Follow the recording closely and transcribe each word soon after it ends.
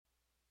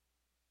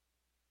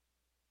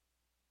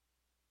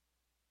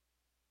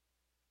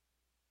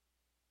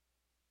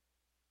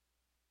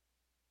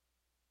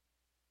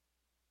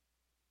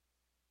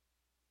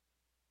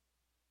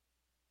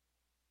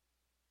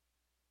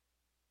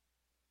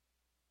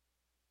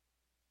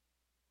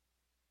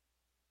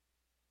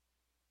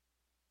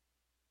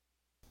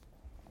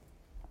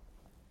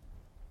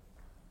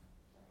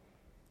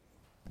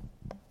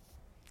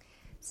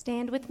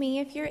Stand with me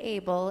if you're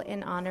able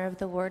in honor of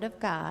the Word of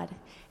God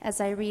as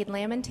I read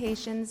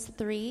Lamentations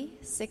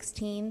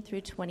 3:16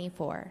 through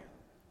 24.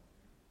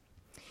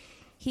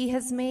 He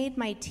has made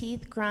my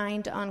teeth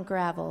grind on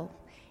gravel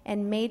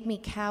and made me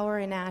cower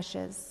in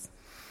ashes.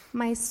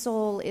 My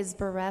soul is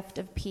bereft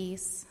of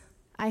peace.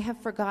 I have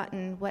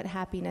forgotten what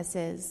happiness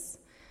is.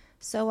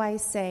 So I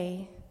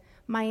say,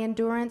 my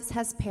endurance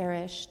has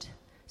perished.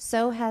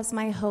 So has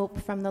my hope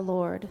from the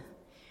Lord.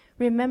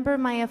 Remember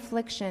my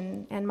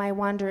affliction and my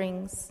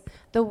wanderings,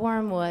 the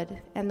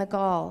wormwood and the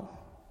gall.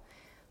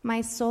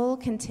 My soul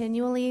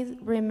continually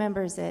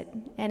remembers it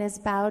and is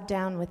bowed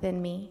down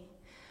within me.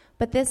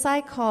 But this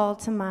I call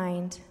to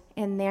mind,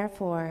 and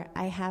therefore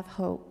I have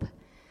hope.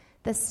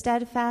 The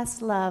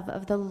steadfast love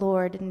of the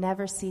Lord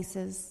never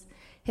ceases.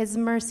 His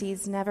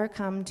mercies never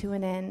come to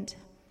an end.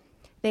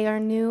 They are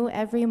new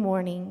every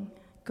morning.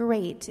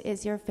 Great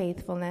is your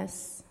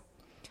faithfulness.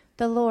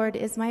 The Lord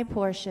is my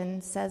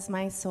portion, says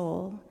my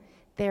soul.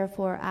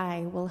 Therefore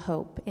I will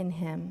hope in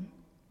him.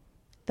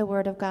 The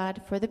word of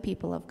God for the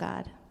people of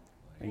God.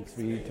 Thanks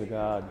be to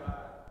God.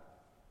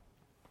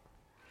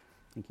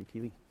 Thank you,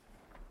 Keely.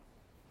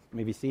 You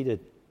may be seated.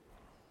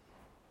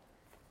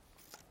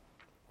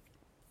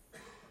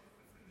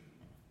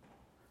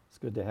 It's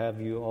good to have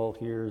you all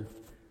here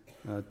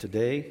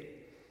today.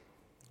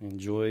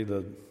 Enjoy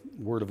the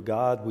Word of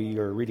God. We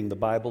are reading the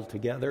Bible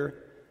together.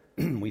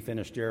 We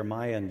finished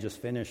Jeremiah and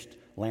just finished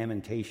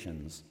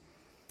Lamentations.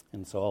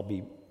 And so I'll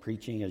be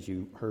preaching, as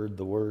you heard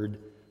the word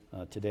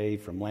today,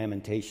 from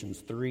Lamentations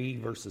 3,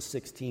 verses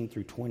 16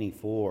 through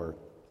 24.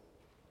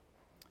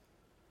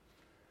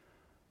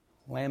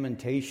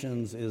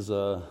 Lamentations is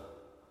a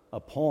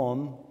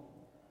poem,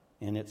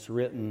 and it's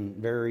written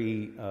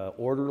very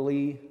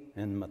orderly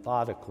and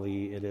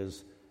methodically. It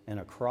is an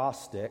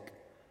acrostic,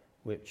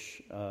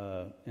 which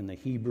in the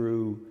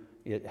Hebrew,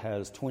 it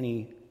has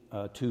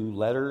 22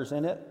 letters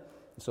in it.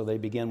 So they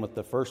begin with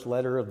the first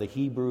letter of the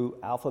Hebrew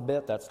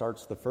alphabet. That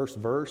starts the first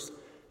verse,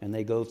 and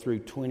they go through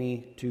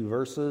 22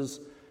 verses.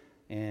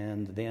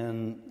 And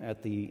then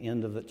at the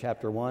end of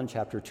chapter 1,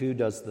 chapter 2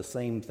 does the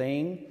same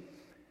thing.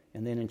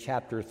 And then in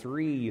chapter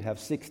 3, you have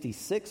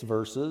 66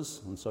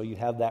 verses, and so you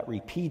have that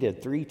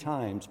repeated 3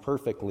 times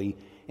perfectly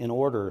in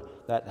order.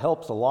 That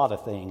helps a lot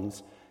of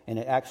things, and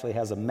it actually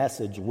has a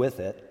message with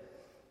it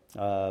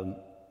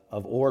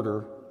of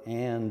order,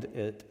 and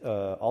it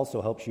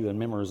also helps you in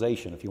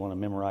memorization if you want to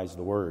memorize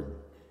the word.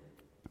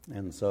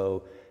 And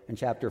so in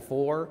chapter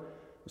 4,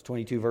 it's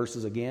 22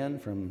 verses again.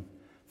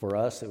 For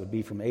us, it would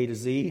be from A to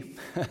Z,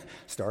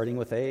 starting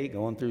with A,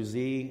 going through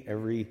Z,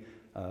 every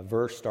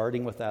verse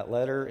starting with that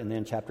letter. And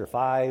then chapter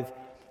 5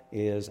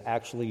 is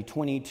actually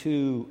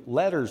 22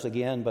 letters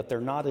again, but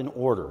they're not in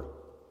order.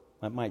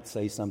 That might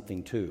say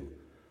something too.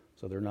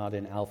 So they're not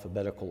in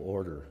alphabetical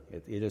order.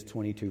 It is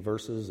 22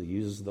 verses. It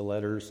uses the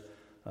letters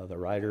of the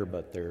writer,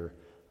 but they're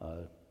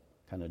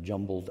kind of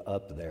jumbled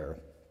up there.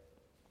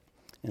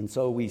 And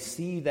so we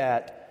see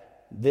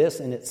that this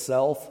in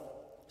itself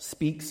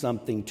speaks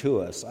something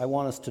to us. I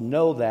want us to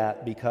know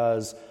that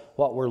because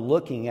what we're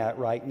looking at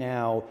right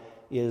now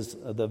is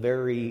the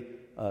very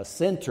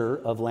center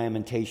of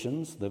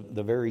Lamentations,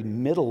 the very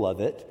middle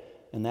of it,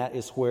 and that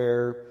is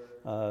where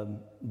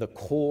the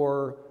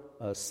core,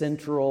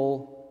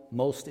 central,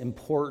 most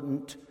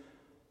important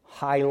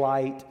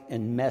highlight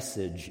and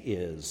message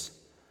is.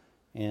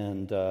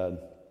 And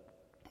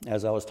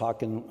as I was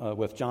talking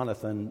with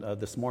Jonathan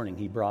this morning,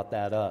 he brought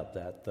that up,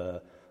 that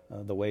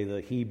the way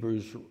the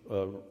Hebrews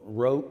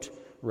wrote,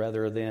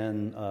 rather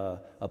than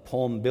a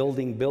poem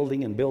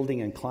building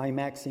and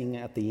climaxing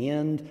at the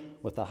end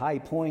with the high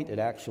point, it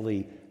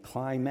actually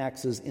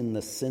climaxes in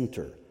the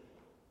center.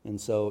 And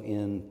so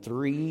in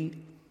 3,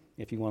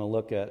 if you want to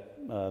look at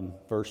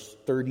verse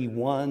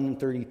 31,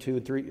 32,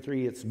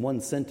 3, it's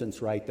one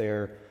sentence right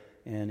there,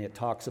 and it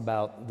talks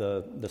about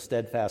the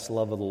steadfast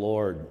love of the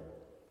Lord.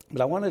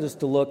 But I wanted us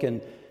to look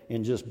in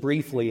just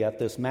briefly at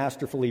this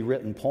masterfully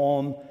written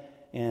poem,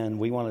 and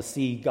we want to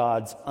see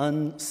God's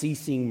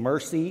unceasing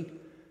mercy,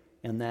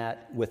 and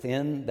that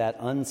within that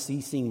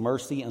unceasing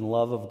mercy and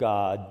love of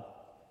God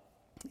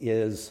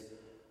is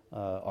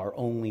our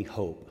only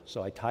hope.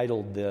 So I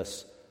titled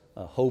this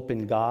Hope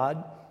in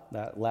God.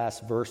 That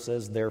last verse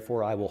says,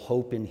 therefore I will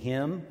hope in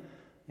him.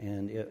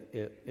 And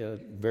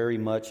it very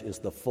much is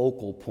the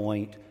focal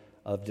point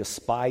of,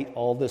 despite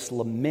all this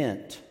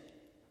lament,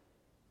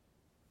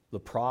 the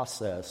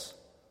process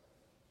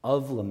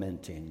of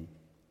lamenting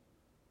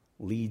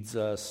leads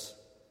us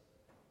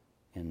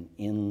and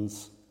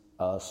ends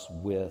us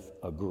with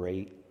a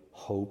great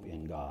hope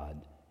in God,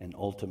 and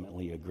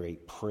ultimately a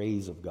great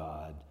praise of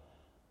God,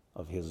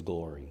 of his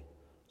glory.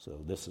 So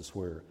this is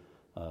where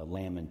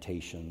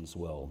Lamentations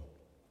will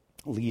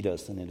lead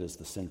us, and it is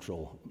the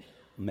central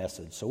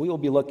message. So we will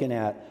be looking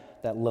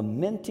at that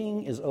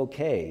lamenting is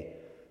okay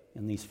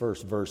in these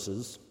first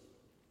verses,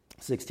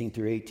 16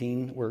 through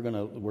 18. We're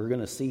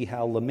gonna see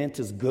how lament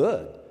is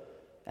good,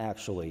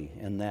 actually,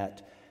 and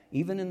that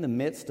even in the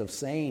midst of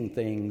saying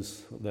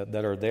things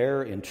that are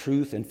there in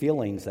truth and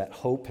feelings, that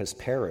hope has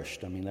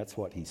perished. I mean, that's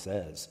what he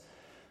says.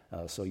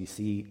 So you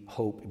see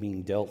hope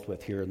being dealt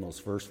with here in those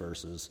first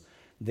verses.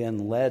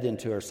 Then led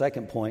into our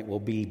second point will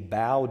be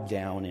bowed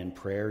down in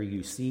prayer.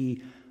 You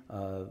see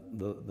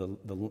the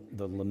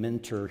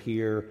lamenter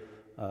here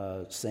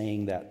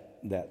saying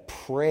that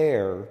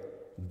prayer,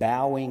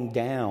 bowing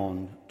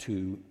down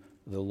to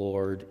the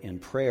Lord in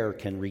prayer,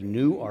 can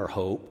renew our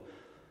hope.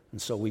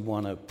 And so we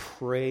want to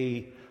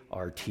pray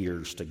our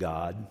tears to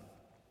God.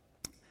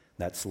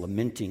 That's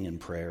lamenting in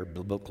prayer,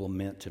 biblical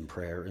lament in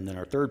prayer. And then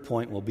our third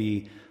point will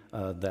be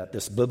that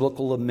this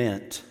biblical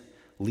lament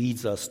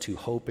leads us to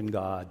hope in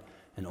God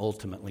and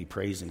ultimately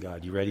praise in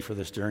God. You ready for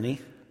this journey?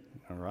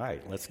 All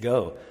right, let's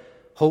go.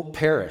 Hope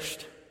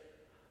perished.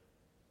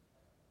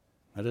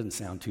 That doesn't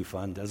sound too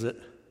fun, does it?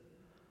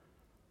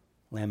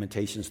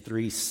 Lamentations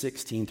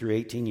 3:16 through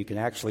 18. You can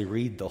actually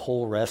read the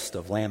whole rest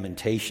of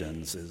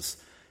Lamentations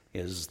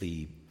is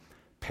the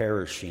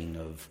perishing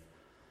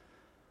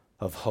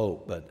of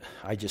hope. But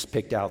I just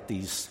picked out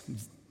these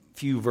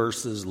few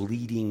verses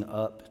leading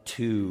up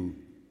to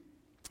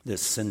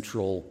this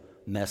central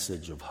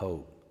message of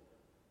hope.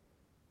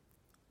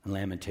 In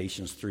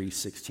Lamentations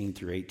 3:16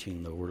 through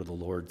 18, the word of the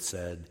Lord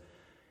said,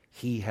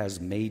 "He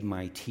has made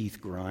my teeth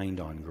grind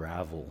on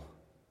gravel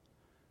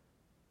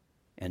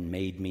and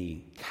made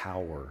me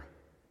cower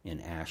in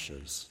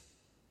ashes.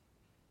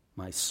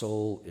 My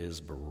soul is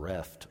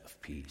bereft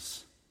of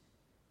peace.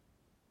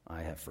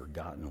 I have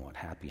forgotten what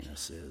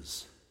happiness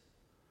is.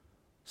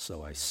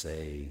 So I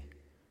say,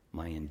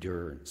 my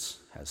endurance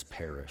has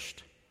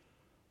perished.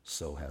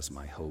 So has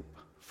my hope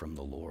from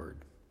the Lord."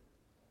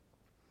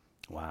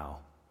 Wow.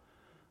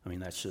 I mean,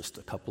 that's just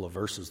a couple of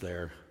verses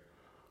there.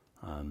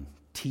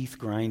 Teeth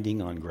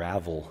grinding on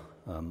gravel.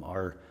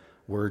 Our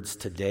words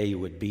today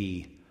would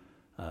be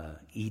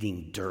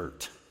eating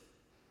dirt.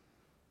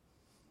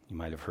 You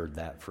might have heard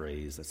that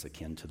phrase. That's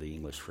akin to the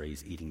English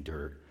phrase eating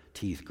dirt.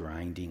 Teeth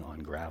grinding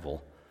on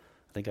gravel.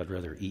 I think I'd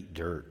rather eat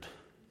dirt.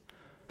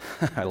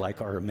 I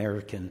like our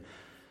American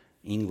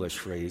English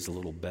phrase a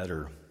little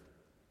better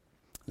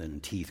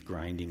than teeth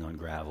grinding on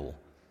gravel.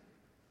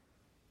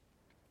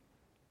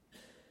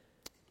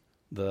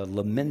 The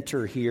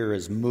lamenter here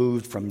is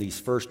moved from these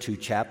first two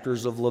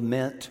chapters of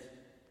lament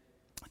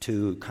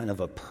to kind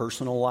of a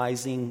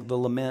personalizing the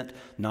lament,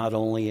 not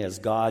only has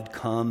God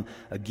come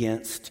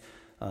against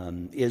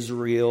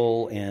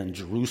Israel and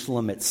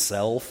Jerusalem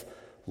itself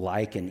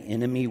like an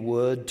enemy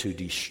would to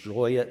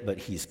destroy it, but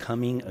he's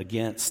coming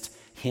against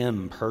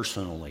him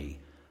personally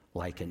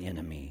like an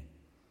enemy.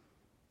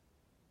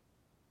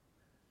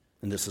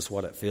 And this is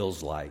what it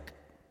feels like.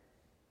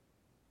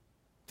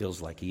 It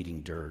feels like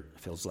eating dirt. It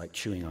feels like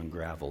chewing on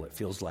gravel. It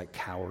feels like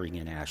cowering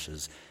in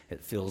ashes.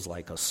 It feels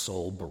like a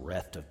soul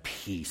bereft of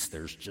peace.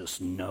 There's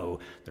just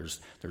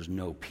there's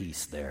no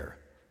peace there.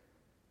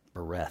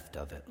 Bereft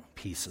of it.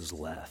 Peace is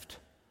left.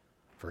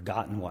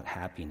 Forgotten what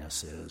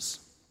happiness is.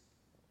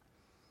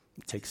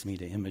 It takes me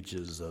to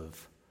images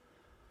of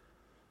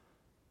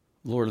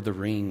Lord of the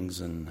Rings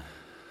and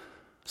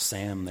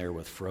Sam there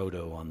with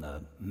Frodo on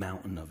the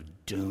mountain of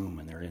doom,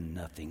 and they're in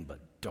nothing but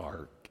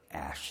dark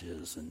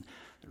ashes, and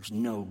there's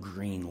no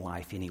green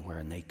life anywhere,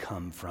 and they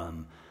come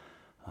from,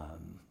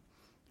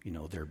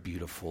 their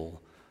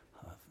beautiful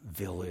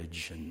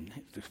village and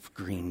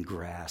green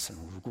grass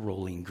and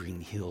rolling green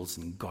hills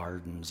and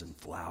gardens and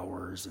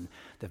flowers, and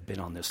they've been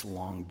on this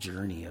long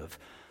journey of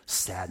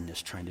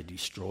sadness trying to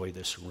destroy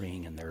this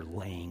ring, and they're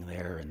laying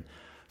there, and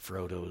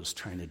Frodo's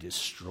trying to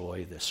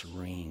destroy this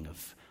ring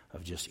of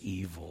just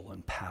evil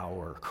and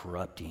power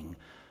corrupting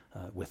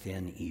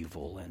within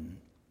evil,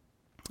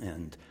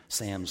 and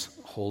Sam's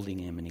holding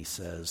him, and he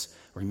says,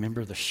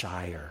 "Remember the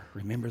Shire,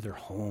 remember their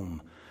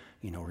home,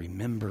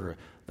 remember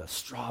the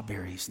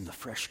strawberries and the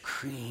fresh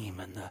cream,"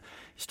 and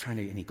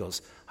and he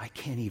goes, "I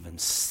can't even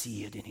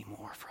see it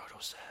anymore,"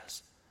 Frodo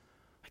says.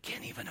 "I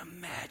can't even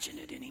imagine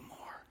it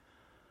anymore.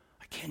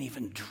 I can't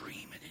even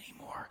dream it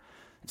anymore."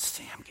 And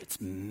Sam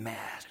gets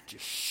mad and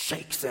just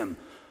shakes him,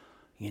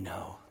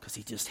 because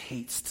he just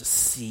hates to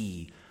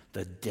see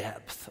the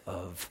depth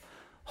of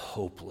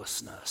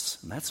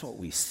hopelessness. And that's what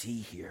we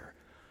see here.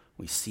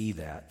 We see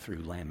that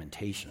through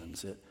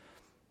Lamentations.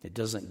 It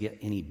doesn't get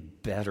any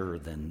better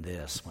than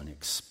this when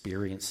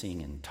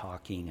experiencing and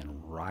talking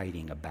and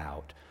writing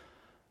about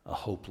a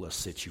hopeless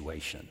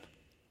situation.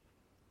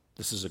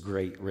 This is a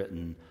great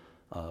written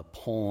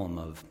poem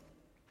of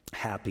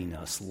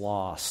happiness,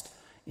 lost,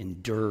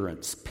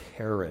 endurance,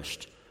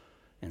 perished,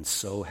 and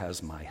so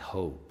has my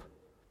hope.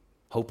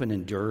 Hope and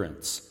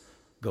endurance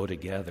go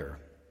together.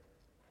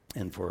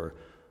 And for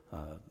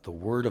the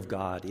Word of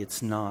God,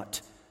 it's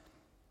not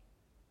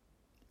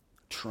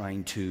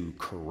trying to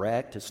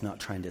correct, it's not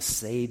trying to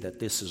say that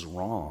this is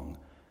wrong,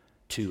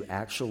 to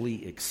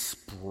actually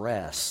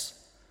express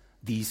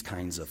these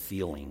kinds of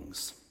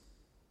feelings.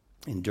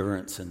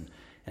 Endurance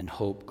and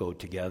hope go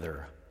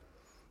together.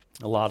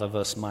 A lot of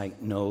us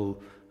might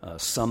know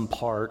some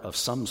part of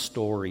some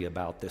story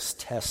about this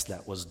test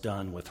that was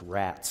done with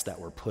rats that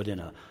were put in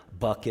a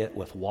bucket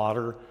with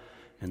water,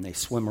 and they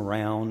swim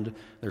around.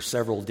 There's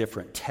several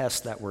different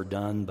tests that were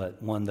done,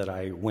 but one that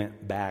I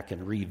went back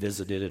and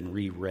revisited and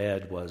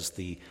reread was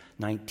the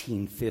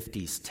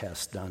 1950s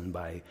test done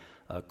by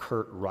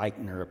Kurt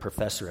Reichner, a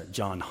professor at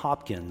Johns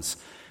Hopkins.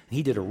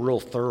 He did a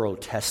real thorough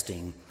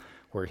testing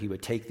where he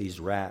would take these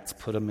rats,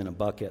 put them in a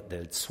bucket,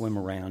 they'd swim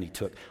around. He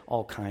took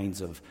all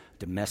kinds of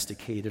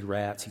domesticated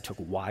rats. He took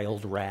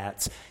wild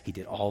rats. He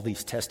did all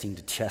these testing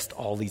to test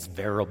all these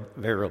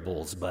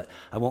variables. But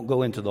I won't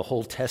go into the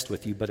whole test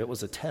with you, but it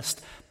was a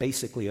test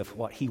basically of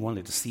what he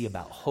wanted to see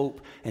about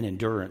hope and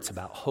endurance,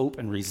 about hope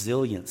and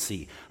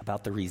resiliency,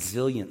 about the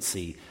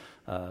resiliency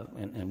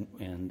in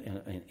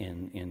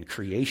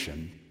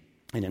creation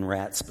and in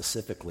rats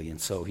specifically.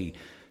 And so he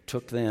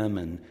took them,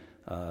 and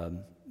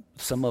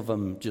some of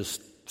them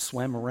just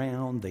swam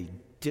around. They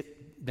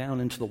dipped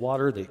down into the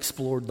water. They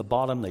explored the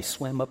bottom. They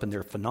swam up, and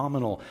they're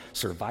phenomenal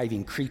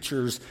surviving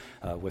creatures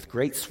with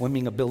great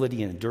swimming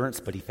ability and endurance.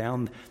 But he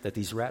found that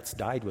these rats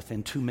died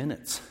within 2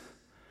 minutes.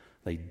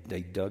 They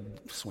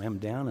swam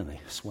down, and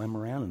they swam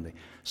around, and they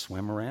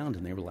swam around,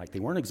 and they were like, they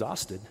weren't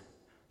exhausted.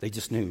 They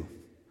just knew,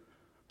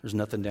 there's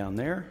nothing down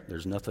there.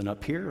 There's nothing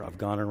up here. I've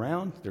gone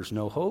around. There's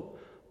no hope.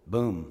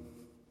 Boom.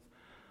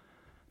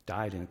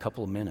 Died in a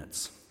couple of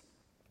minutes.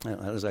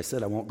 As I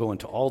said, I won't go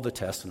into all the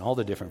tests and all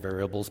the different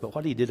variables, but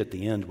what he did at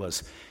the end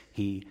was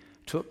he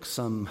took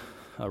some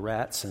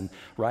rats, and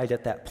right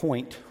at that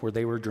point where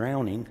they were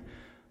drowning,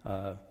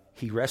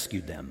 he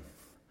rescued them.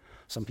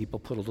 Some people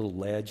put a little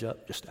ledge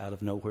up just out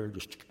of nowhere,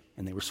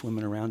 and they were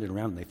swimming around and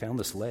around, and they found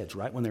this ledge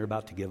right when they were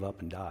about to give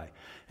up and die.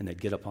 And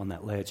they'd get up on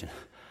that ledge,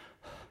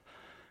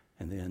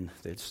 and then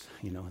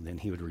and then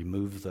he would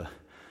remove the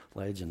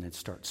ledge, and they'd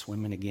start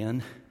swimming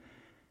again,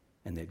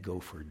 and they'd go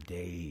for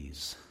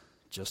days.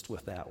 Just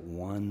with that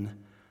one,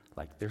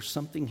 like, there's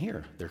something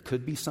here. There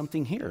could be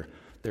something here.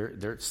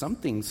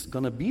 Something's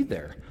going to be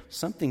there.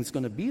 Something's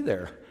going to be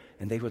there.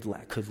 And they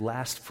could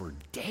last for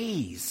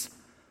days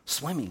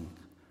swimming.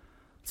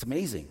 It's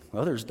amazing.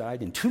 Others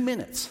died in 2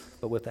 minutes.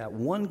 But with that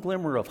one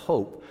glimmer of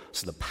hope,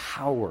 so the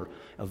power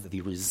of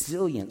the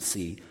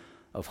resiliency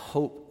of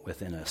hope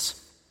within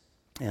us.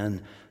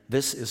 And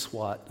this is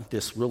what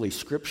this really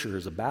scripture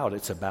is about.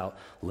 It's about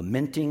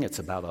lamenting. It's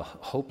about a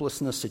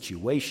hopelessness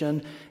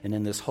situation. And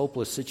in this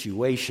hopeless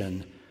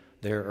situation,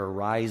 there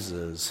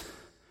arises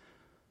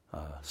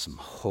some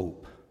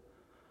hope.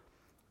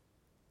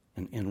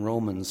 In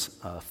Romans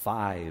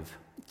 5,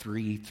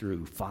 3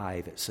 through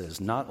 5, it says,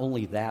 not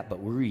only that,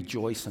 but we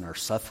rejoice in our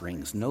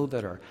sufferings,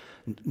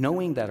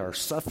 knowing that our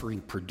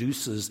suffering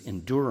produces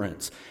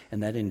endurance,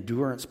 and that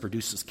endurance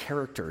produces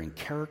character, and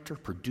character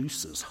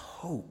produces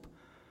hope.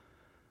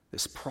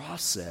 This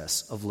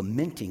process of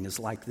lamenting is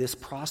like this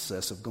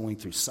process of going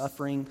through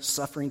suffering.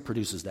 Suffering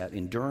produces that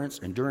endurance.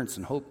 Endurance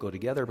and hope go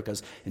together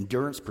because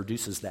endurance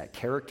produces that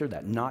character,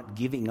 that not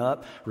giving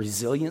up,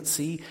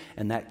 resiliency,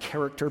 and that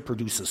character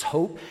produces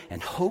hope,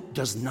 and hope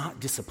does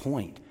not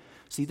disappoint.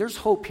 See, there's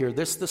hope here.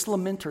 This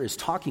lamenter is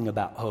talking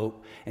about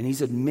hope, and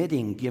he's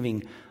admitting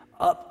giving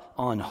up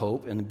on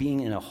hope and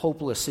being in a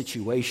hopeless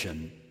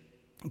situation,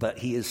 but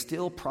he is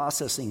still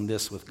processing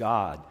this with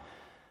God.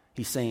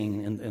 He's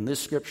saying in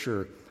this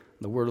scripture,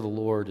 the word of the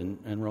Lord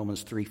in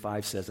Romans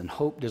 3:5 says, and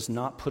hope does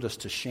not put us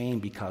to shame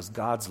because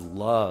God's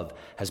love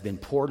has been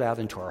poured out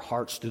into our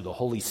hearts through the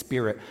Holy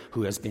Spirit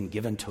who has been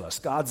given to us.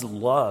 God's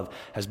love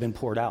has been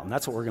poured out, and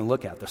that's what we're going to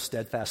look at, the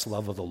steadfast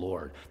love of the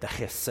Lord, the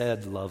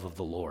chesed love of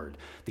the Lord,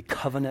 the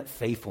covenant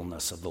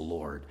faithfulness of the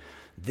Lord.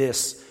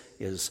 This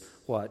is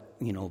what,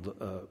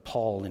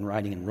 Paul in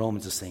writing in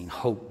Romans is saying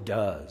hope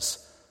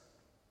does.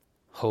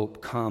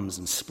 Hope comes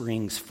and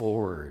springs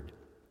forward.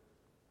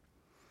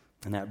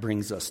 And that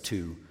brings us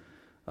to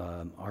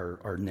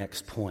our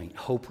next point,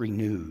 hope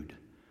renewed.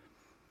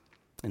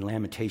 In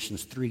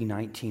Lamentations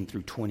 3:19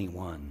 through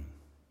 21.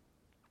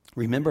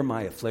 Remember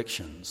my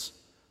afflictions.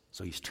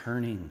 So he's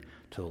turning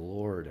to the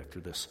Lord after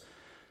this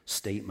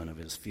statement of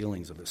his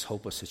feelings of this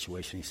hopeless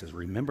situation. He says,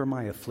 remember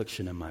my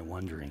affliction and my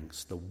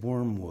wanderings, the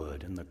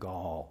wormwood and the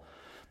gall.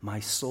 My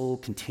soul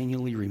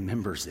continually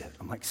remembers it.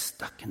 I'm like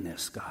stuck in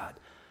this, God.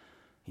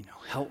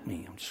 Help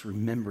me. I'm just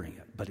remembering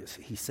it. But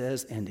he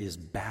says, and is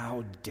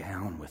bowed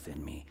down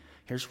within me.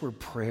 Here's where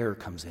prayer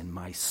comes in.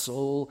 My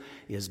soul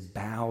is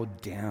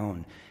bowed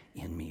down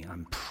in me.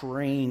 I'm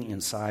praying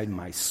inside.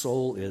 My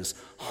soul is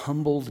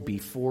humbled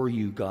before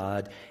you,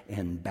 God,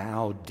 and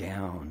bowed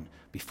down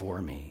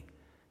before me.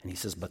 And he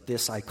says, but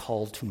this I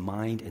call to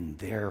mind, and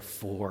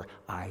therefore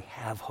I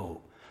have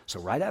hope. So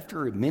right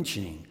after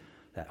mentioning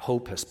that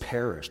hope has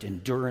perished,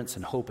 endurance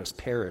and hope has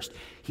perished,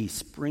 he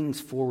springs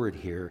forward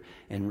here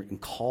and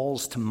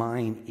calls to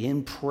mind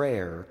in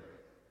prayer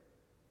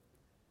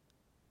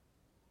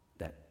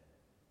that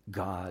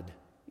God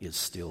is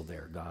still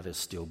there. God is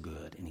still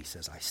good. And he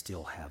says, I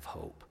still have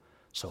hope.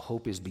 So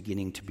hope is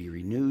beginning to be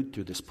renewed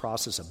through this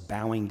process of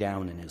bowing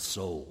down in his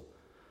soul.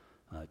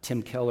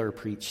 Tim Keller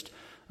preached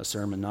a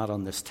sermon not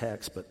on this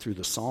text, but through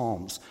the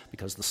Psalms,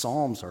 because the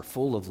Psalms are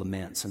full of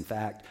laments. In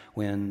fact,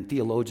 when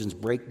theologians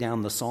break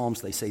down the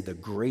Psalms, they say the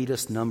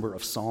greatest number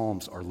of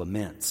Psalms are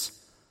laments.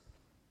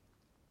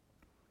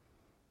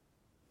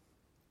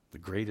 The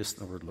greatest,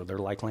 they're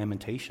like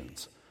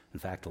Lamentations. In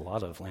fact, a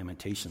lot of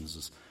Lamentations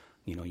is,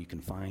 you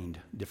can find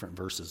different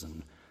verses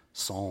and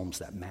psalms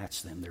that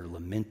match them. They're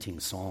lamenting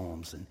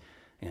psalms.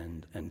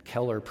 And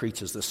Keller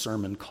preaches this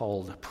sermon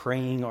called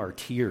Praying Our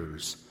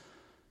Tears.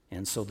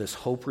 And so this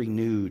hope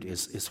renewed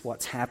is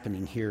what's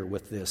happening here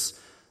with this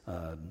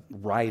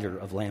writer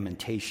of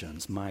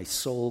Lamentations. My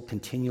soul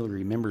continually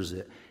remembers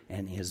it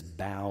and is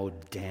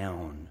bowed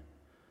down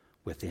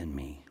within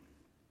me.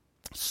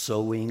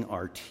 Sowing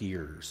our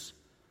tears.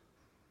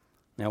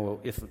 Now,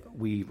 if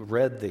we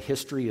read the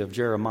history of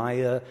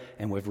Jeremiah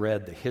and we've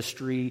read the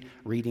history,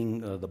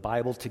 reading the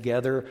Bible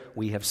together,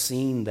 we have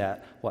seen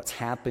that what's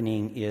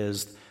happening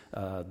is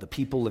the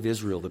people of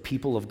Israel, the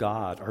people of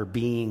God, are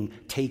being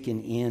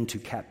taken into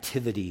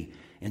captivity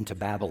into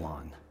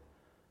Babylon.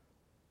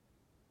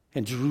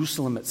 And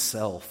Jerusalem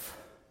itself,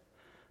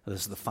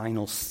 this is the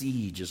final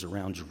siege is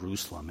around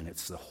Jerusalem, and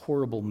it's the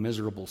horrible,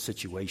 miserable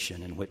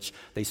situation in which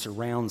they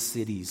surround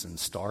cities and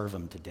starve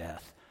them to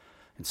death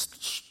and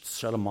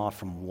shut them off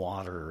from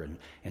water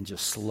and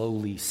just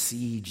slowly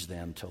siege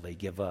them till they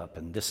give up.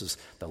 And this is,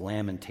 the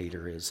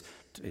lamentator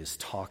is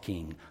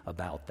talking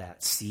about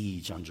that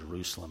siege on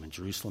Jerusalem and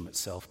Jerusalem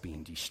itself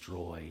being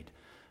destroyed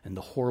and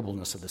the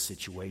horribleness of the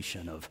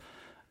situation of,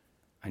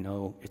 I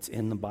know it's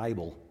in the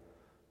Bible,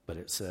 but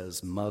it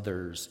says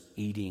mothers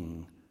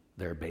eating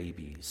their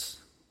babies,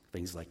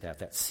 things like that.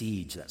 That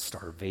siege, that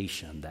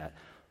starvation, that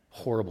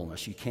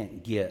horribleness. You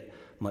can't get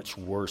much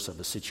worse of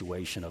a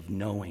situation of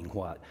knowing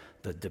what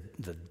the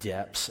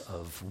depths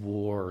of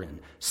war and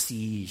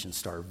siege and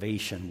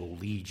starvation will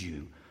lead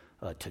you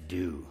to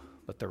do.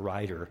 But the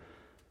writer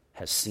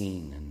has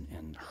seen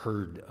and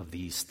heard of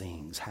these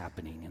things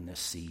happening in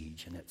this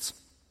siege, and it's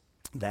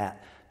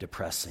that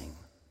depressing.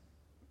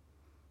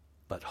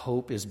 But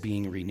hope is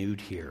being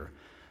renewed here.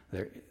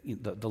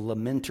 The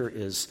lamenter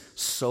is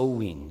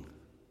sowing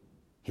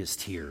his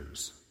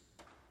tears.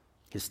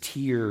 His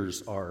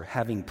tears are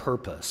having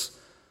purpose.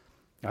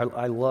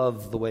 I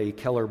love the way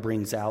Keller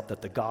brings out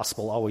that the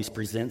gospel always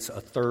presents a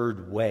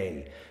third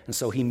way. And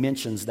so he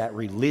mentions that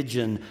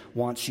religion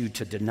wants you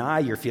to deny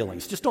your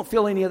feelings. Just don't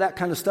feel any of that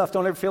kind of stuff.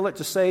 Don't ever feel it.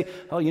 Just say,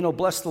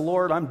 bless the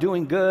Lord, I'm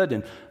doing good,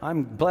 and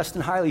I'm blessed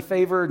and highly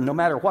favored. And no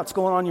matter what's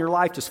going on in your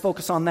life, just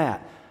focus on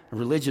that. And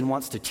religion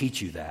wants to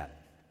teach you that.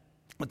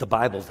 But the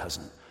Bible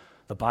doesn't.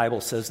 The Bible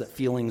says that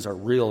feelings are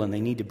real and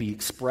they need to be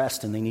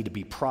expressed and they need to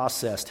be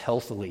processed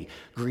healthily.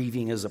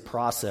 Grieving is a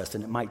process,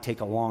 and it might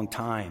take a long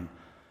time.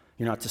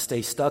 You're not to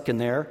stay stuck in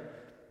there.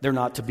 They're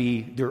not to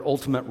be your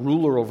ultimate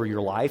ruler over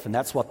your life, and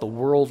that's what the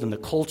world and the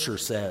culture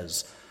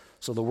says.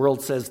 So the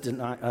world says,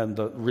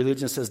 the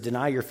religion says,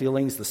 deny your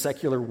feelings. The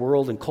secular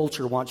world and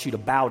culture wants you to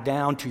bow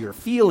down to your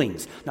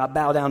feelings, not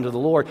bow down to the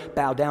Lord,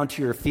 bow down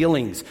to your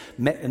feelings,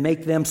 and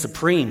make them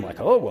supreme. Like,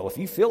 oh, well, if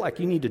you feel like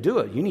you need to do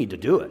it, you need to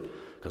do it.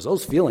 Because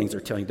those feelings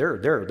are telling you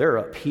they're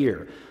up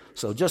here.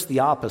 So just the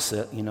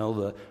opposite,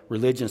 the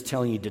religion is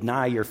telling you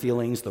deny your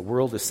feelings. The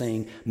world is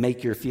saying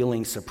make your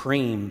feelings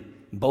supreme.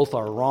 Both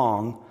are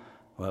wrong.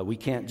 We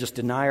can't just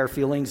deny our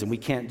feelings, and we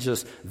can't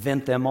just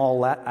vent them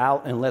all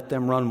out and let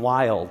them run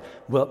wild.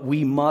 But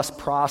we must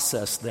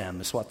process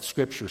them, is what the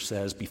Scripture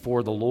says,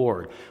 before the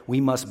Lord. We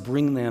must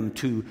bring them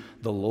to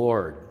the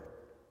Lord.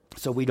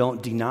 So we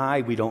don't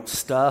deny, we don't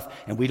stuff,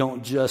 and we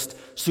don't just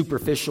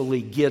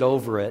superficially get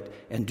over it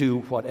and do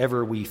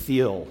whatever we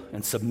feel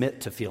and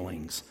submit to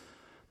feelings.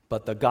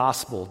 But the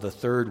gospel, the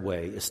third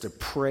way, is to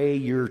pray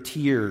your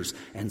tears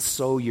and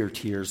sow your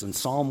tears. And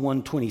Psalm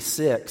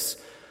 126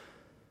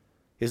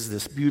 is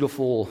this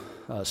beautiful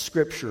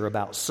scripture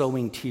about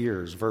sowing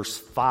tears. Verse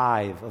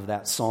 5 of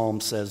that psalm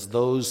says,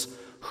 those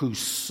who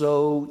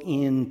sow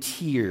in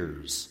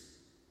tears,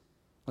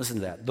 listen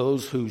to that,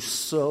 those who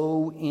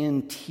sow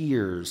in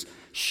tears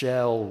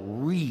shall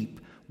reap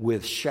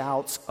with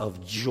shouts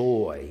of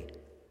joy.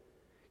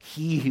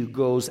 He who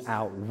goes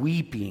out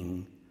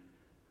weeping,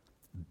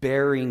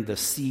 bearing the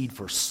seed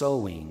for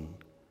sowing,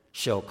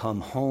 shall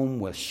come home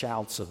with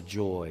shouts of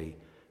joy,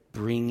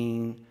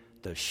 bringing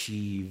the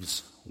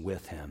sheaves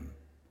with him.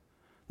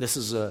 This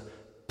is a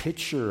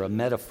picture, a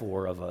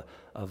metaphor of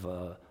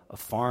a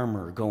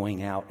farmer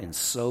going out and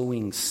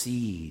sowing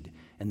seed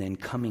and then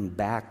coming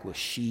back with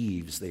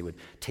sheaves. They would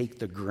take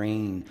the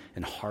grain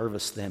and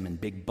harvest them in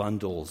big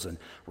bundles and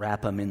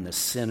wrap them in the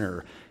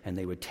center, and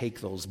they would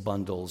take those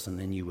bundles, and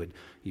then you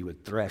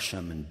would thresh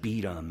them and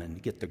beat them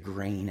and get the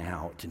grain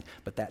out.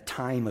 But that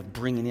time of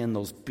bringing in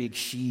those big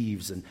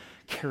sheaves and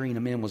carrying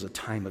them in was a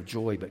time of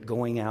joy, but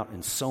going out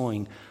and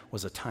sowing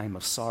was a time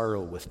of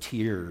sorrow with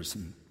tears.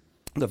 And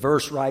the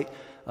verse right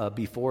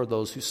before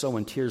those who sow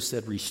in tears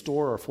said,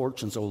 restore our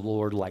fortunes, O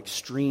Lord, like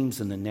streams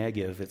in the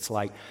Negev. It's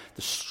like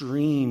the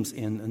streams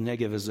in the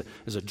Negev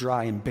is a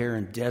dry and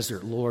barren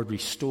desert. Lord,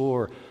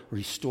 restore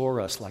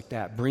us like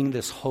that. Bring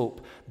this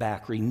hope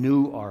back.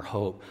 Renew our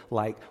hope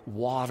like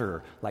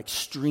water, like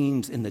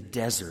streams in the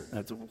desert.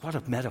 What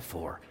a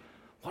metaphor.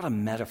 What a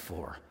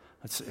metaphor.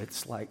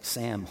 It's like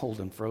Sam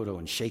holding Frodo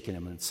and shaking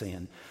him and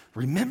saying,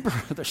 remember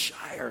the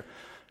Shire.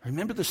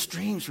 Remember the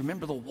streams,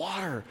 remember the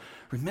water,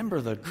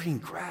 remember the green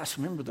grass,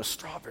 remember the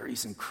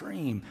strawberries and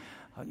cream.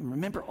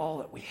 Remember all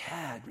that we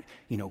had.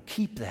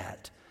 Keep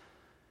that.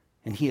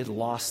 And he had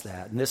lost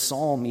that. And this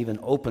psalm even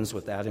opens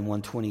with that in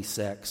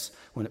 126.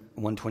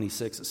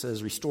 126, it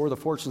says, restore the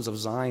fortunes of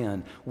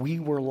Zion.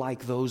 We were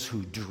like those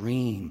who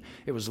dream.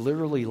 It was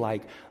literally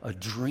like a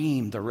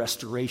dream. The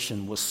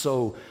restoration was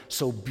so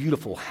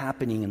beautiful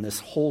happening. And this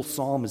whole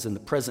psalm is in the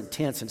present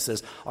tense. And it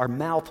says, our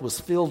mouth was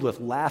filled with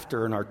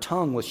laughter and our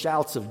tongue with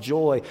shouts of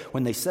joy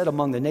when they said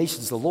among the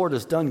nations, the Lord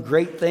has done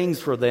great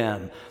things for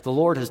them. The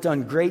Lord has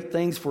done great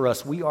things for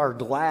us. We are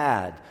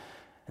glad.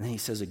 And then he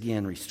says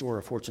again, restore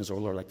our fortunes, O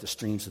Lord, like the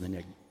streams of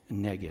the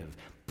Negev.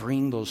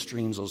 Bring those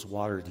streams, those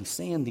waters. He's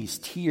saying these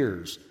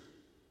tears,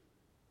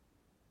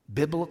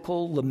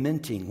 biblical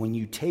lamenting, when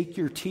you take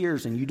your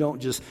tears and you don't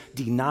just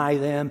deny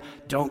them,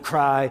 don't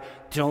cry,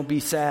 don't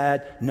be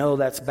sad, no,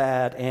 that's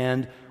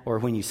bad, or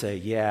when you say,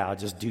 yeah, I'll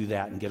just do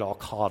that and get all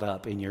caught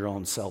up in your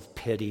own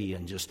self-pity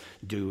and just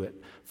do it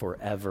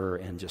forever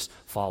and just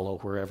follow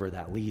wherever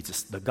that leads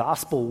us. The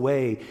gospel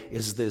way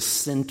is this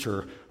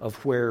center of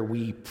where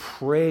we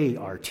pray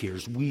our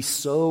tears, we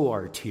sow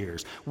our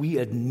tears, we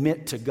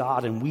admit to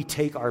God and we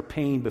take our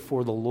pain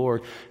before the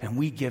Lord and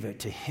we give it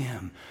to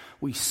Him.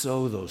 We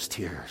sow those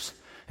tears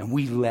and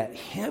we let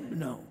Him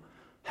know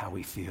how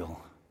we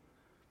feel.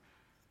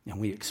 And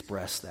we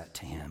express that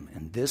to Him.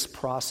 And this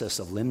process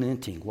of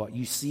lamenting, what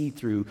you see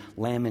through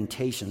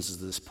Lamentations is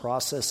this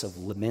process of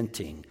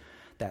lamenting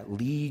that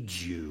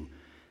leads you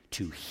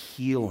to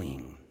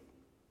healing.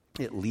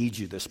 It leads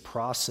you. This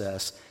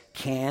process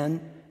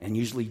can and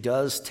usually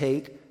does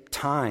take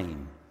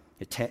time.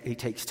 It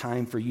takes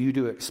time for you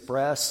to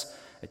express.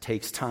 It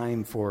takes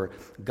time for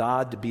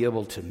God to be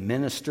able to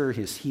minister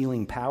His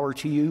healing power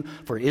to you.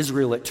 For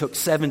Israel, it took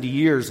 70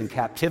 years in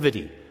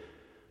captivity.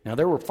 Now,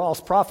 there were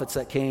false prophets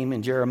that came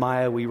in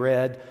Jeremiah, we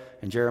read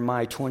in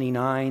Jeremiah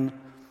 29,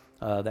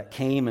 that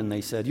came and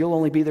they said, you'll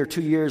only be there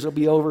 2 years, it'll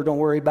be over, don't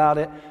worry about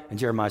it. And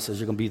Jeremiah says,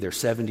 you're going to be there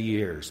 70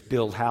 years.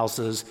 Build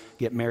houses,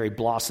 get married,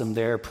 blossom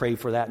there, pray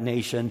for that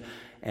nation,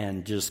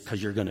 and just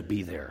because you're going to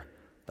be there.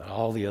 But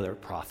all the other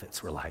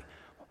prophets were like,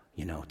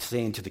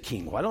 saying to the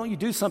king, why don't you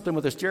do something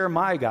with this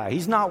Jeremiah guy?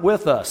 He's not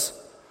with us.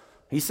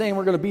 He's saying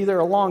we're going to be there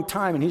a long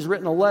time, and he's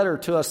written a letter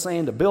to us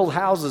saying to build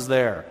houses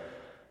there.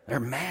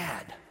 They're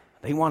mad.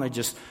 They want to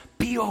just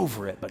be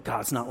over it, but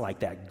God's not like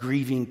that.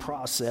 Grieving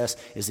process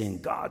is in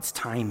God's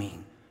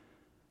timing.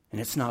 And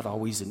it's not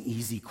always an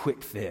easy,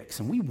 quick fix.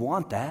 And we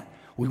want that.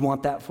 We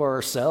want that for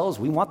ourselves.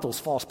 We want those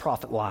false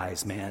prophet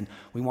lies, man.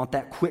 We want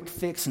that quick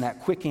fix and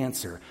that quick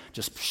answer.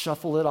 Just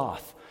shuffle it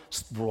off.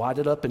 Wad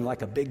it up in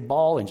like a big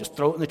ball and just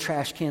throw it in the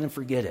trash can and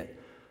forget it.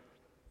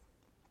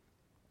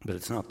 But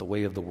it's not the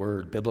way of the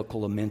word.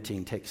 Biblical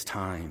lamenting takes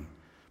time.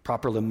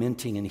 Proper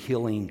lamenting and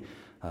healing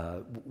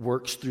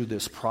works through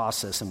this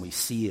process, and we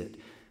see it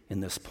in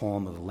this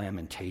poem of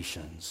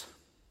Lamentations.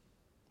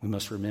 We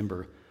must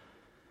remember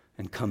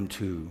and come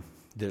to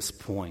this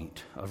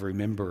point of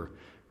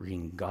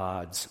remembering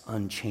God's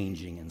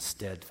unchanging and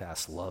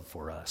steadfast love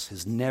for us,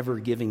 His never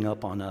giving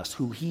up on us,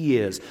 who He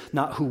is,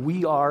 not who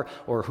we are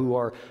or who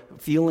our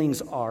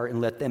feelings are,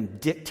 and let them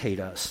dictate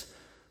us.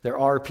 There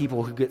are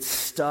people who get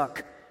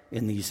stuck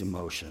in these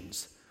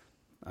emotions.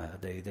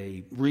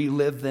 They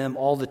relive them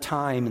all the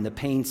time, and the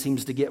pain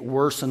seems to get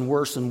worse and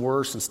worse and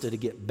worse instead of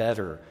get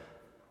better.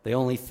 They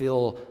only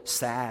feel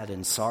sad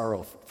and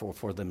sorrow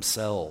for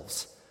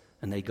themselves,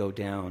 and they go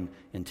down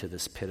into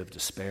this pit of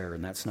despair,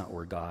 and that's not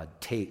where God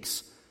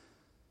takes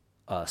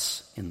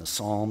us in the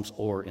Psalms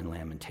or in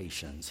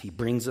Lamentations. He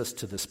brings us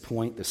to this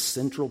point, this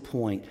central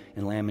point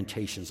in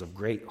Lamentations of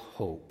great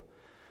hope.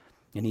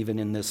 And even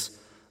in this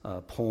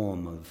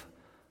poem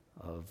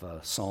of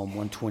Psalm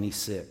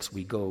 126,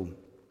 we go...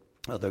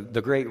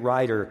 The great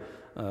writer,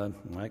 I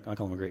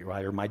call him a great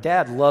writer. My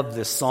dad loved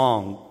this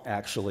song,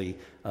 actually,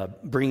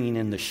 Bringing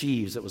in the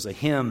Sheaves. It was a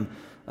hymn,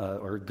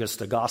 or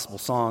just a gospel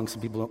song.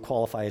 Some people don't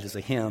qualify it as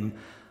a hymn,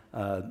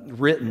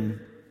 written.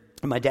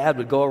 And my dad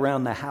would go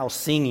around the house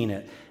singing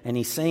it, and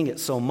he sang it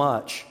so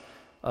much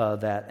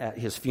that at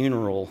his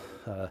funeral,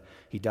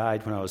 he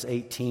died when I was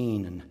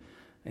 18,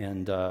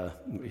 and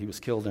he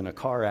was killed in a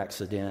car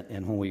accident.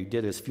 And when we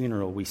did his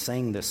funeral, we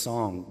sang this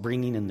song,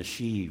 Bringing in the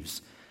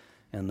Sheaves.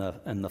 And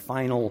the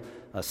final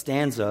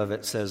stanza of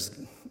it says,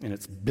 and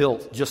it's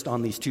built just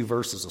on these two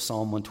verses of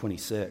Psalm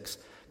 126,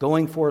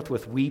 going forth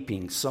with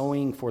weeping,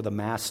 sowing for the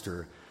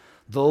master,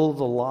 though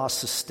the loss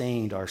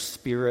sustained, our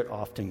spirit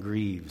often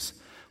grieves.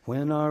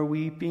 When our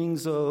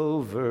weeping's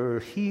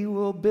over, He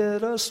will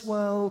bid us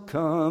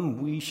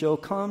welcome. We shall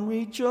come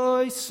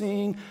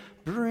rejoicing,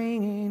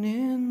 bringing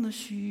in the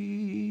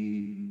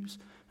sheaves.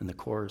 And the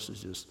chorus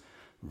is just,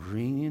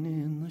 bringing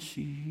in the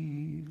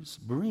sheaves,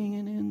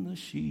 bringing in the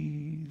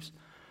sheaves.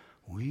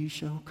 We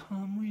shall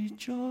come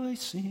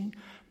rejoicing,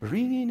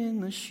 bringing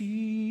in the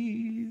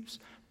sheaves,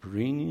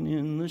 bringing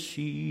in the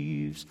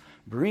sheaves,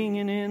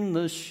 bringing in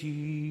the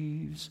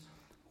sheaves.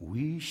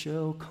 We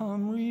shall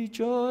come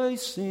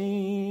rejoicing,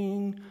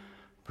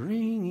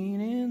 bringing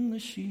in the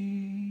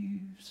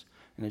sheaves.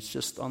 And it's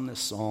just on this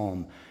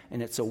psalm.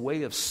 And it's a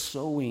way of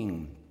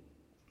sowing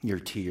your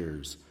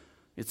tears.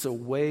 It's a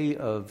way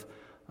of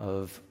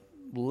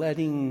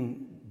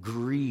letting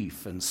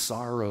grief and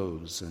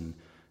sorrows and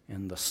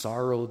the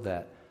sorrow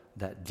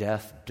that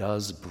death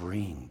does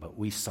bring. But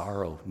we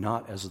sorrow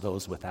not as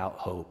those without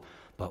hope,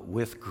 but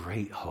with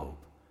great hope.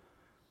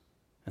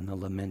 And the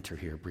lamenter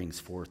here brings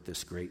forth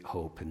this great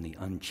hope in the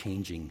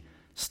unchanging,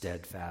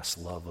 steadfast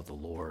love of the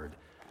Lord.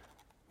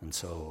 And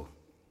so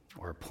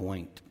our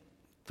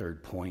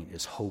third point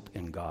is hope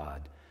in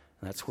God.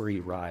 And that's where he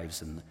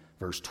arrives in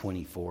verse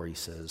 24. He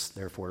says,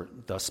 therefore,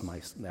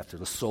 after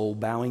the soul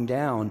bowing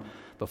down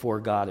before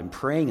God and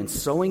praying and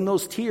sowing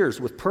those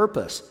tears with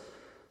purpose,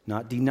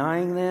 not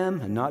denying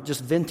them and not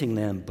just venting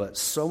them, but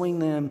sowing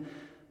them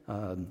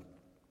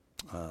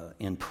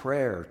in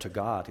prayer to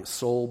God. His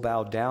soul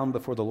bowed down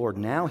before the Lord.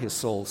 Now his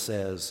soul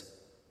says,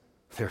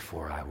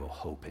 therefore I will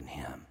hope in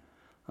him.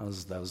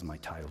 That was my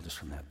title just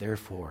from that.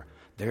 Therefore,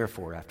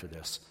 after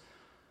this,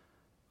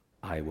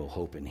 I will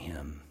hope in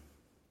him.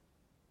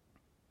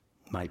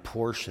 My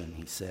portion,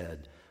 he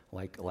said,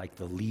 like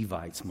the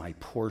Levites, my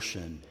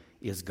portion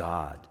is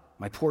God.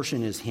 My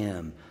portion is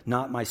him,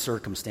 not my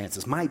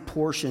circumstances. My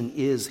portion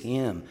is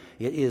him.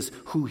 It is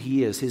who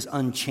he is, his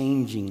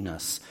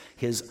unchangingness,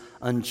 his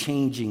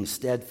unchanging,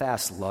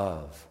 steadfast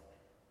love.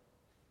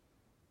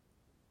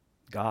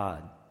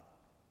 God,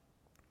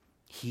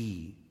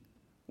 he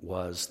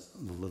was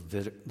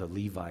the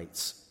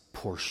Levites'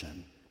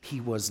 portion.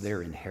 He was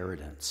their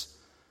inheritance.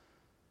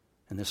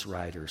 And this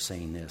writer is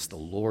saying this, the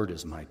Lord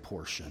is my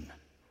portion.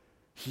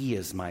 He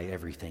is my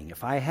everything.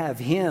 If I have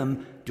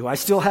him, do I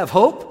still have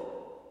hope?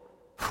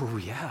 Oh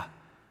yeah,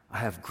 I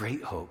have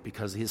great hope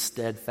because his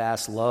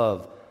steadfast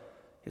love,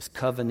 his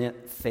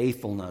covenant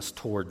faithfulness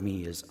toward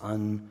me is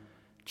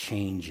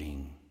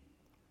unchanging.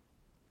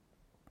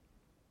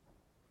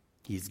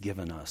 He's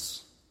given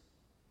us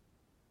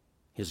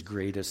his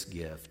greatest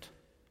gift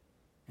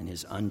and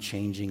his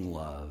unchanging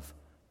love.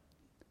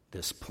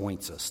 This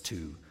points us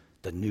to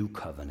the new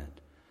covenant,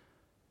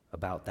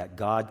 about that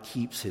God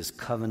keeps his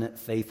covenant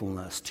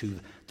faithfulness to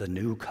the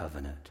new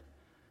covenant.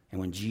 And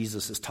when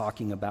Jesus is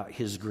talking about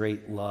his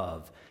great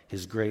love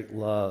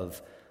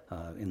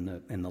in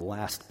the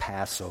last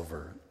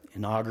Passover,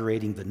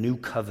 inaugurating the new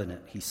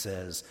covenant, he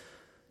says,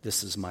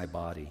 this is my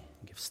body.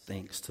 He gives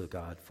thanks to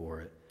God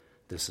for it.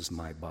 This is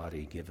my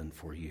body given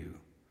for you.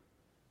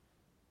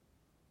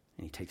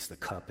 And he takes the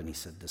cup and he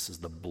said, this is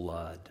the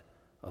blood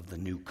of the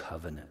new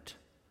covenant.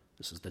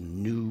 This is the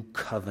new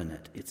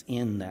covenant. It's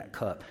in that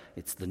cup.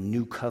 It's the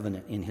new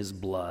covenant in his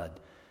blood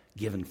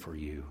given for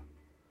you.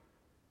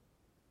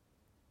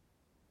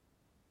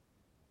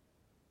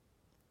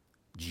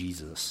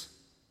 Jesus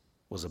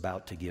was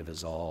about to give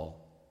his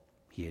all.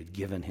 He had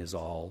given his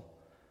all.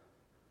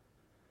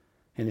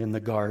 And in the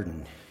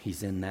garden,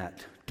 he's in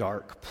that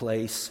dark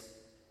place,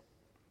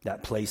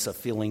 that place of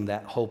feeling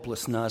that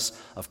hopelessness,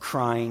 of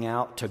crying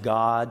out to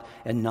God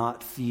and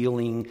not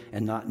feeling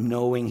and not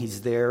knowing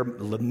he's there,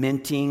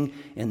 lamenting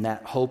in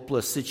that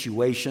hopeless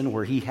situation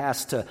where he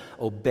has to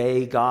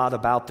obey God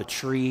about the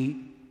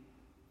tree.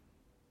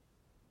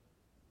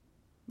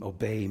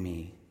 Obey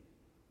me,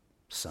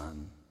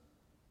 son,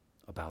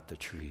 about the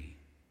tree.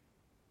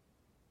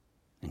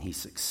 And he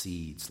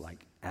succeeds,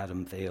 like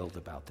Adam failed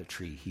about the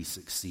tree. He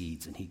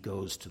succeeds and he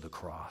goes to the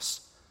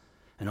cross.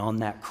 And on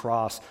that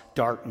cross,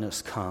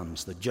 darkness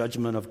comes. The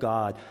judgment of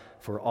God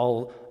for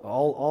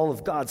all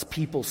of God's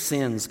people's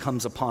sins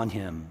comes upon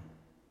him.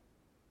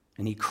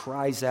 And he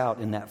cries out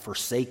in that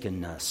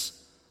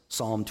forsakenness.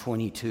 Psalm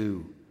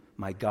 22,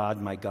 my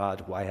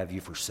God, why have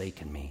you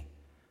forsaken me?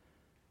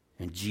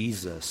 And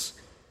Jesus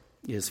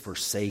is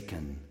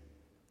forsaken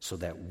so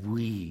that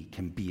we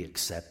can be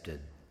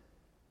accepted.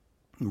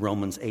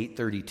 Romans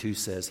 8:32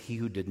 says, he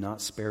who did not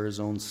spare his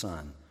own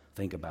son,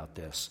 think about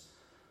this,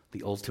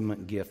 the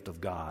ultimate gift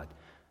of God,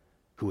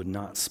 who would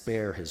not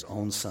spare his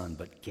own son,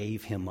 but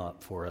gave him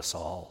up for us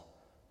all,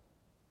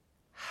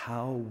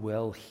 how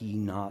will he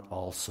not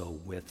also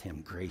with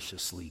him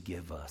graciously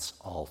give us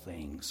all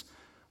things?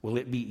 Will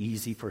it be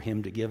easy for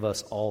him to give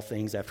us all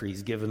things after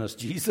he's given us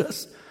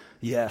Jesus?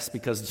 Yes,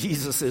 because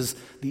Jesus is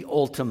the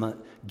ultimate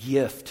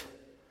gift.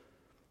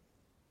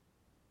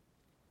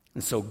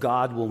 And so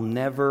God will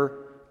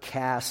never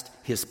cast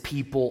his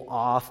people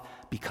off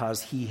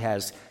because he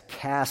has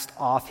cast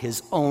off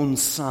his own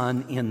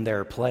son in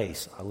their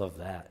place. I love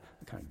that.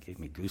 It kind of gave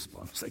me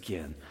goosebumps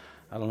again.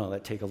 I don't know,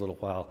 that take a little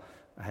while.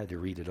 I had to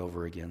read it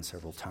over again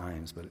several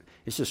times, but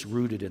it's just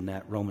rooted in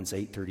that Romans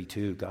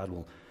 8:32. God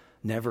will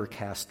never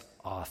cast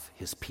off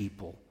his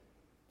people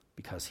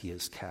because he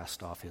has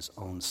cast off his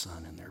own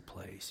son in their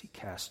place. He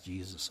cast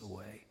Jesus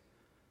away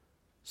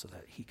so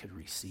that he could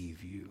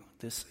receive you.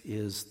 This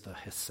is the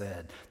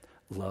Hesed,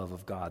 love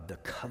of God, the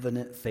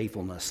covenant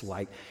faithfulness,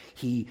 like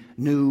he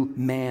knew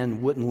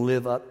man wouldn't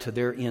live up to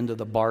their end of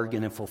the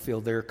bargain and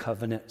fulfill their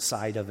covenant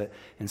side of it.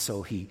 And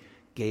so he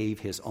gave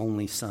his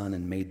only son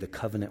and made the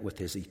covenant with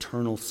his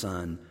eternal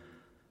son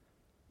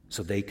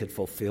so they could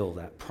fulfill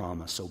that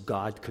promise, so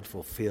God could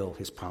fulfill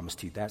his promise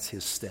to you. That's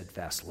his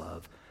steadfast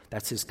love.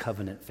 That's his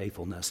covenant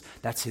faithfulness.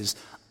 That's his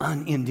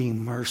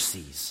unending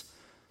mercies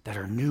that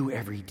are new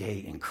every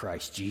day in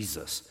Christ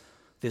Jesus.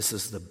 This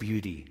is the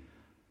beauty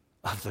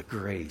of the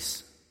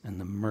grace and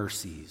the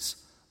mercies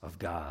of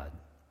God.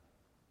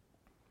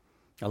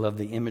 I love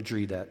the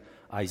imagery that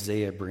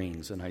Isaiah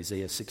brings. In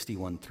Isaiah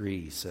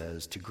 61:3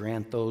 says, to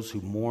grant those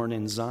who mourn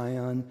in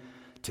Zion,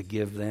 to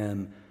give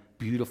them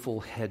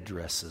beautiful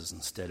headdresses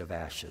instead of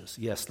ashes.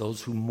 Yes,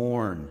 those who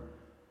mourn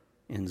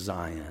in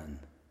Zion,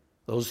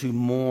 those who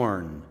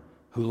mourn,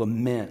 who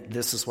lament,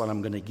 this is what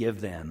I'm going to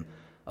give them,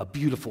 a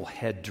beautiful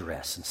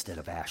headdress instead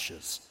of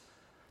ashes,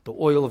 the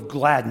oil of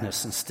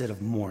gladness instead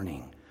of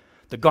mourning,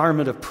 the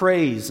garment of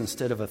praise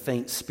instead of a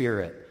faint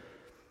spirit,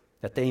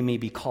 that they may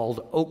be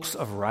called oaks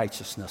of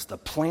righteousness, the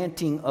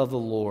planting of the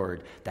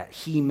Lord, that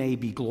he may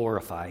be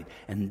glorified.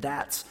 And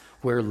that's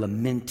where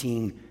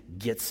lamenting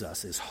gets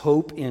us, is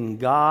hope in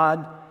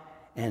God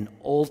and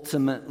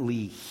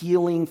ultimately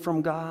healing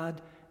from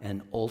God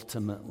and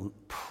ultimate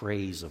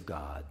praise of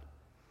God.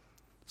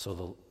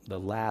 So the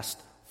last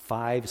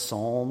 5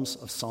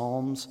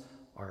 Psalms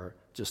are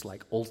just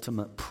like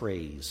ultimate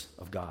praise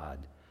of God.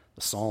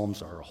 The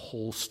Psalms are a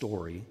whole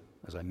story,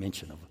 as I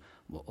mentioned, of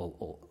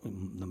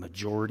the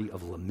majority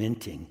of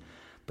lamenting,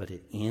 but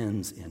it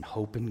ends in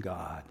hope in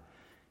God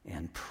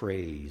and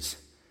praise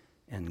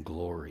and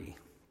glory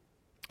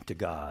to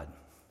God.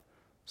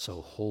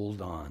 So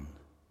hold on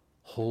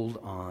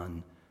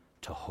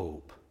to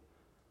hope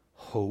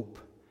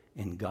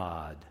in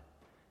God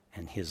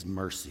and his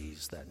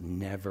mercies that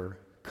never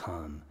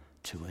come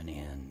to an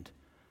end,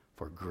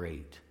 for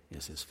great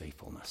is his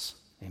faithfulness.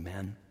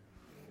 Amen.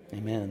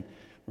 Amen.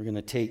 We're going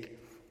to take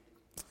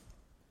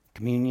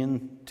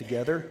communion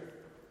together.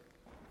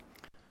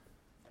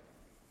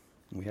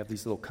 We have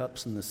these little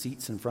cups in the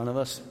seats in front of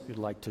us. If you'd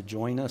like to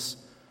join us,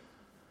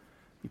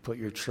 you put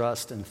your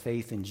trust and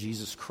faith in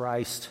Jesus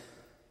Christ,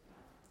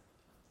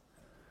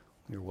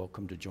 you're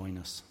welcome to join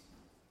us.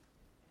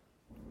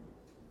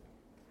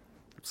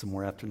 Some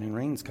more afternoon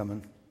rain's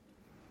coming.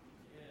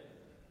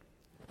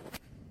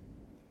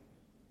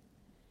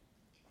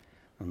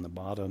 On the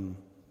bottom,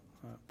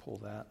 pull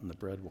that and the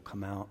bread will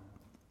come out.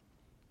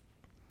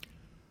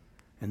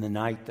 And the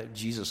night that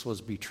Jesus was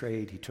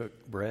betrayed, he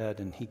took bread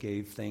and he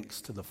gave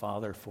thanks to the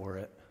Father for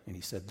it. And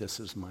he said, this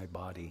is my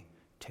body.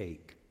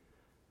 Take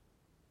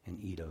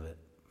and eat of it.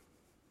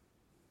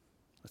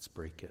 Let's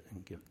break it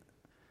and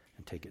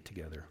take it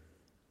together.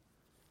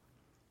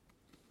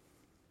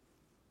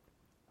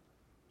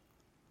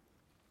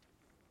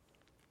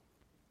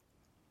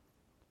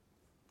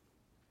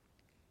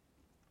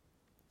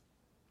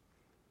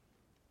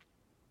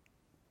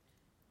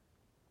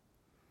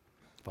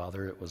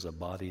 Father, it was a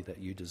body that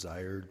you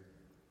desired.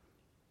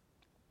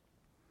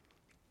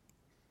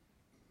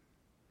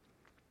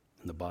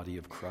 And the body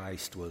of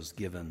Christ was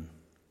given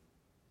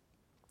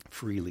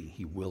freely.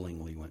 He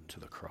willingly went to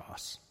the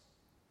cross.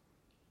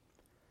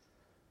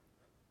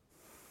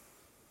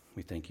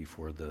 We thank you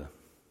for the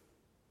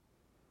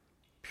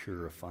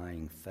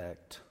purifying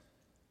effect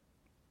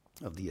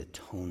of the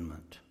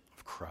atonement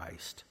of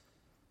Christ,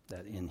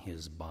 that in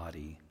his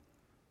body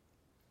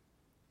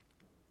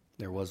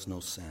there was no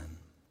sin.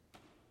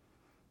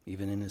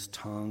 Even in his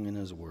tongue and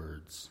his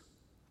words,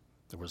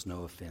 there was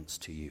no offense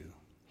to you.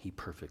 He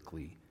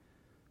perfectly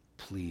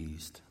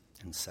pleased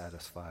and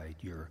satisfied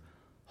your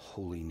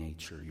holy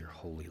nature, your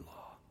holy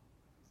law.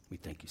 We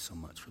thank you so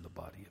much for the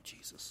body of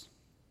Jesus.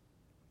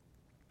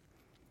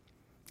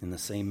 In the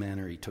same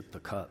manner, he took the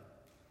cup.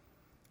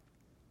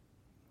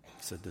 He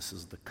said, this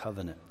is the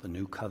covenant, the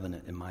new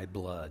covenant in my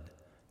blood,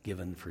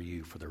 given for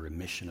you for the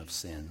remission of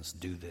sins.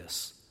 Do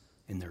this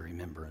in the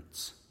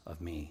remembrance of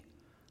me.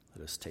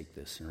 Let us take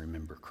this and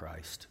remember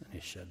Christ and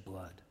his shed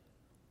blood.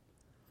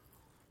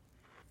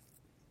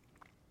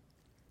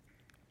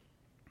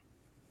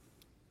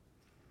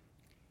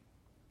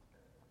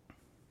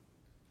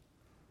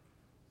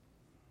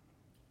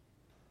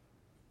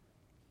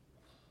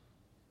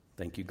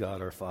 Thank you,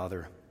 God, our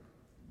Father,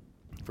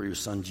 for your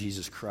Son,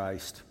 Jesus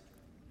Christ.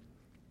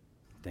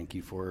 Thank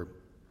you for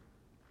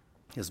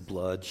his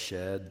blood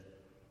shed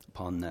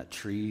upon that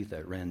tree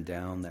that ran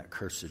down, that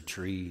cursed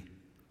tree,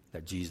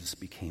 that Jesus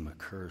became a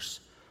curse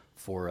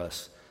for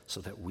us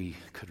so that we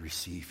could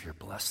receive your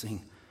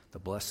blessing, the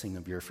blessing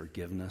of your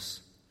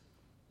forgiveness,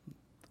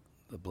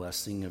 the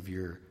blessing of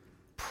your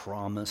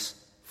promise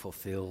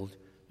fulfilled,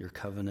 your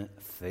covenant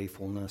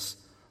faithfulness,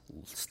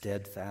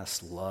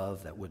 steadfast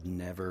love that would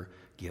never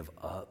give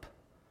up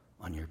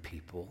on your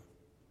people.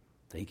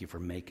 Thank you for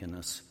making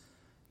us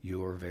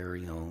your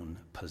very own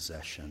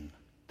possession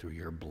through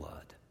your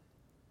blood,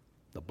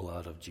 the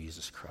blood of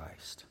Jesus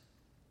Christ.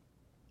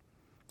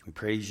 We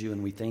praise you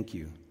and we thank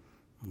you.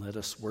 Let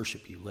us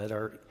worship you. Let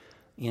our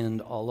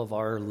end all of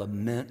our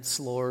laments,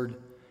 Lord,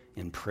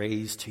 in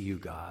praise to you,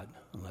 God.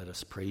 And let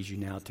us praise you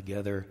now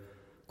together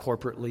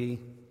corporately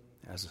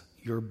as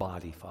your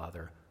body,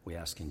 Father. We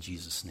ask in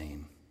Jesus'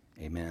 name.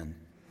 Amen.